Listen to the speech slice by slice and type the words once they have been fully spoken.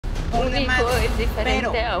Un hijo es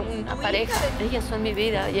diferente a Pero una pareja. Ellas son mi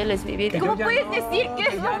vida y él es mi vida. ¿Cómo puedes decir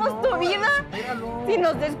que somos tu vida si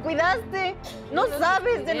nos descuidaste? No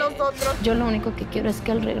sabes de nosotros. Yo lo único que quiero es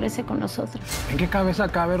que él regrese con nosotros. ¿En qué cabeza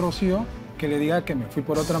cabe, Rocío, que le diga que me fui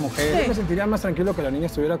por otra mujer? Sí. Yo me sentiría más tranquilo que la niña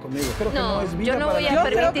estuviera conmigo. Creo que no es vida yo no para voy la a Yo niña.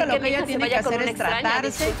 creo permitir que lo que que mi ella hija se tiene que vaya con hacer una es extraña.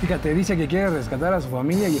 tratarse. Fíjate, dice que quiere rescatar a su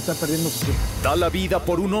familia y está perdiendo su tiempo. Da la vida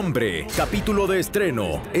por un hombre. Capítulo de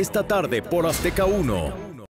estreno esta tarde por Azteca UNO.